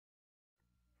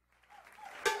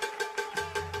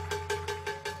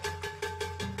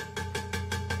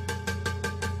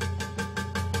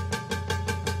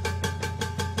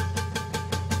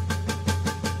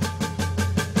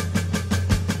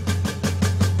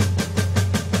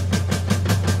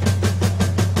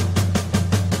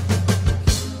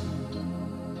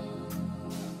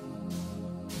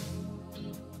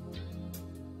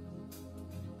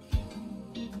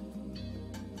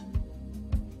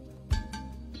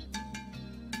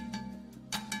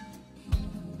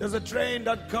There's a train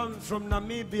that comes from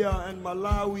Namibia and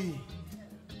Malawi.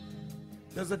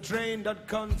 There's a train that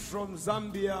comes from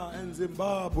Zambia and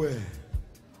Zimbabwe.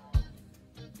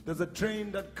 There's a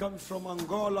train that comes from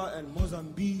Angola and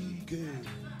Mozambique,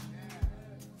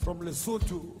 from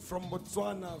Lesotho, from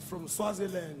Botswana, from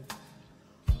Swaziland,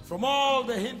 from all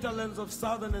the hinterlands of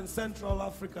southern and central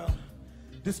Africa.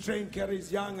 This train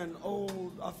carries young and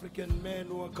old African men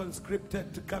who are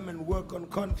conscripted to come and work on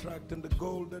contract in the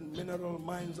gold and mineral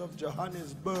mines of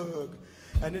Johannesburg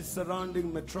and its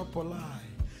surrounding metropoli.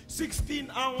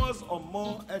 16 hours or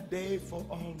more a day for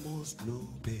almost no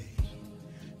pay.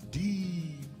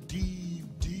 Deep, deep,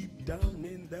 deep down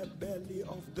in the belly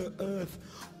of the earth,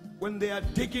 when they are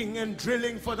digging and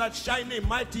drilling for that shiny,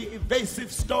 mighty,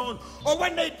 evasive stone, or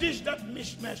when they dish that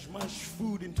mishmash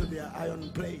food into their iron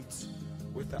plates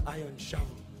with the iron shovel,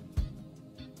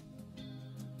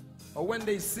 or when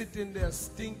they sit in their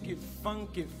stinky,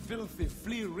 funky, filthy,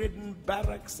 flea-ridden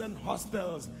barracks and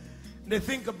hostels, they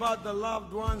think about the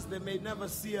loved ones they may never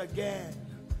see again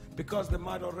because they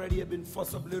might already have been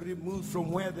forcibly removed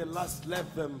from where they last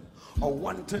left them, or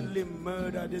wantonly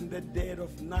murdered in the dead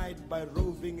of night by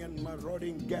roving and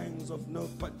marauding gangs of no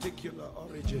particular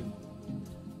origin.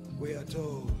 We are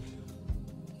told.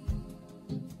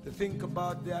 They think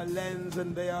about their lands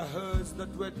and their herds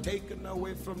that were taken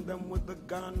away from them with the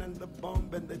gun and the bomb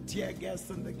and the tear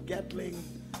gas and the Gatling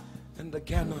and the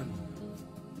cannon.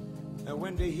 And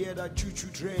when they hear that choo-choo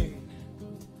train,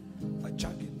 a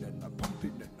chugging and a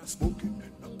pumping and a smoking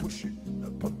and a pushing and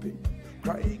a pumping,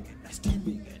 crying and a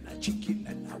steaming and a chicken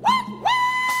and a wah, wah,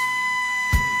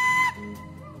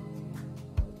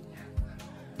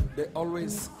 they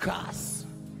always cuss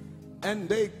and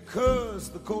they curse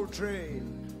the coal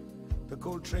train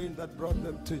that brought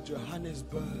them to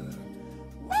Johannesburg.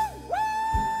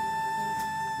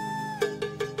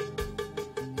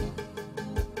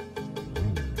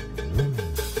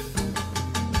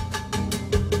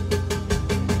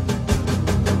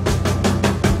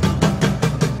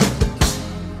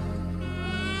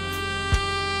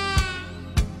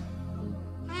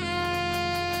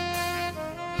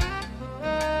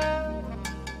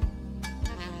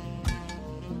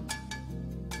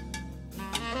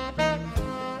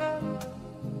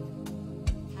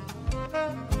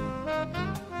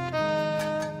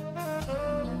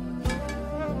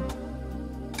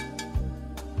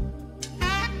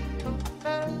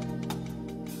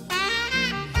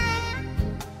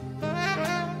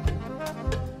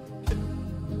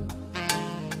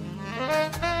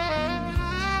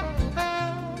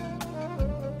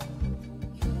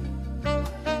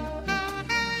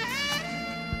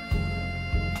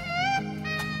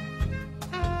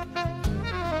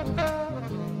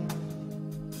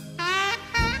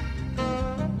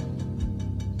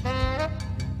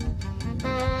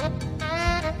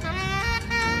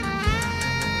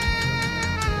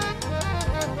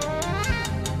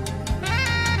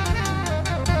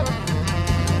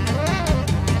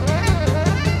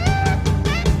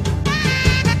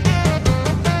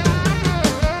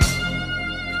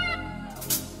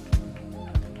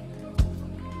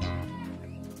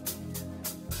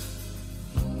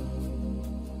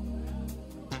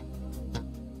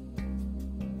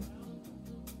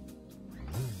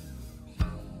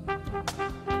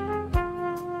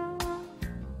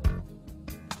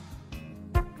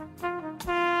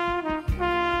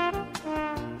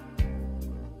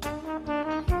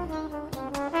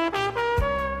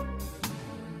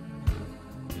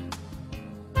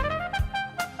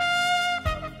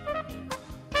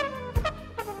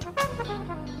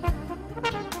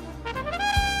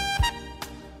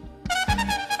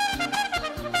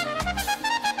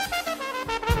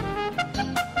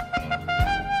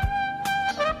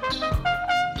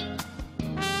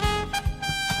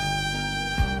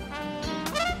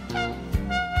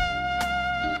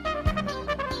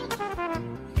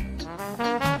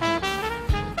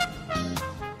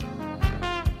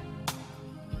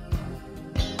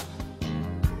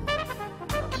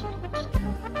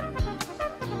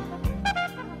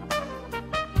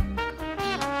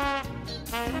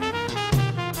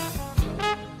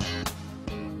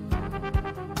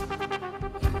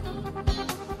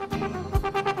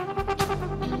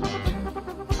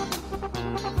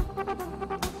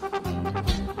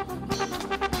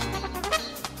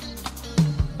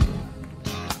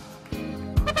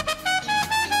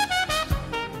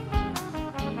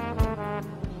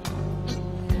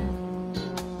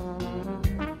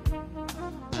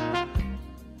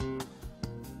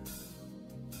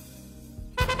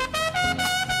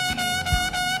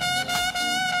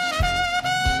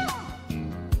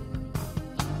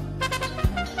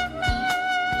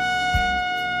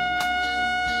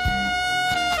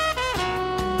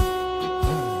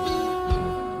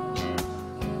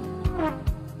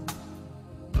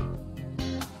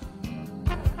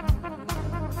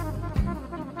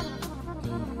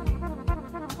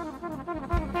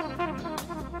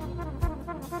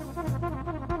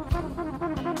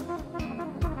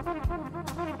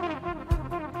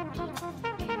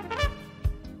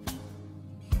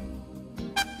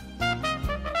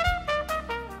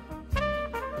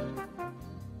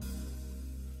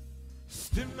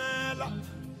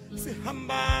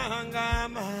 sihamba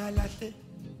ngamalahle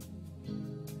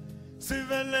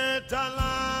siveleta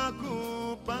la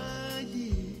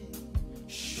kupayi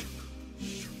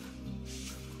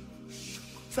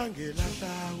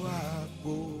sangelahla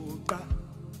wabuqa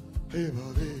hey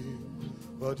babe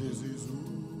what is izu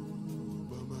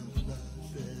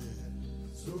bamalahle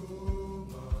so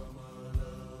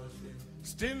bamalahle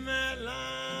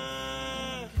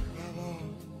Stimelaaaaaaaa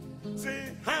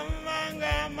sihamba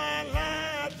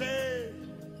ngamalahle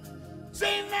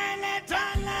siveleta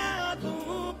la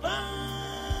kupayi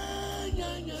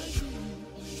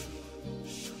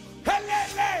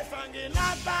helele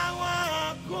sangelahla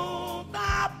wabuqa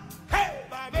hey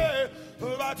babe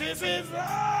what is izu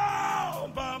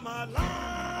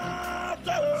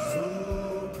bamalahle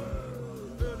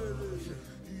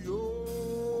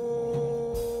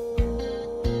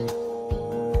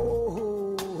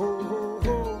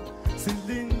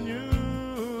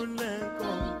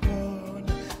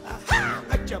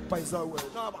Paisa we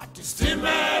na bati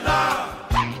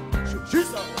Stimelaaaaaaaa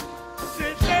Shisa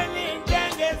Siteni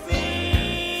ngengezi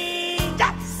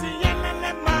Jasi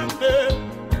yenene mande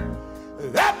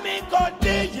Let me go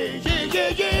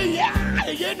yeah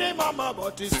Yene mama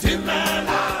bati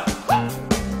Stimelaaaaaa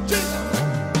Shisa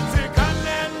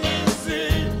Sikane nisi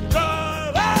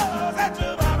Kala Setu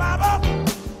baba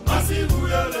Masi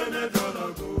uyele ne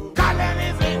kalago Kale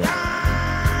nisi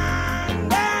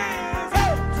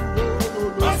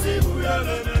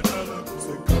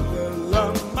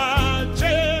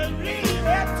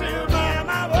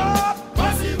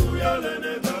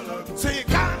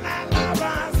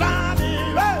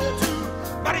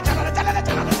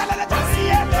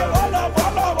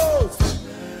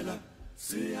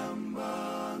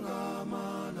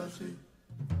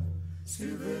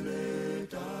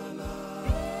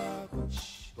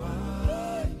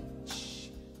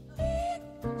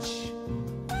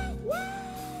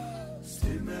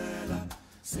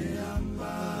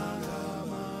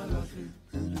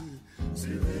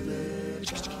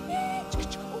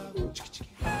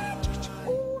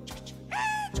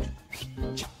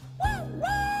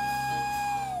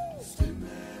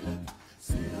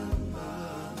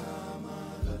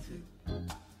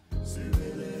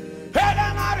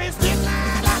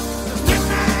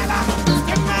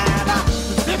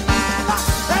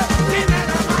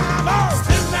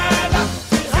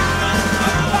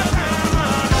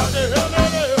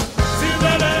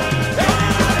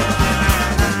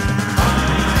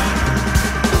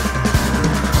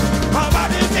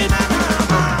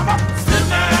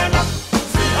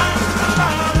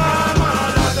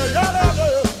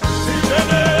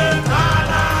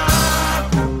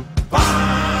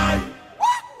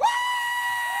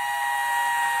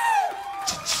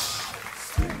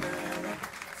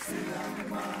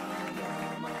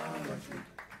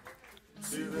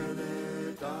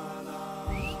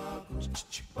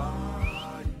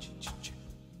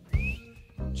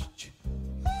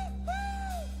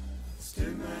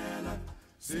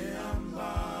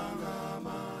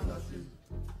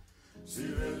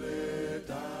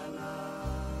Stimelaaaaaa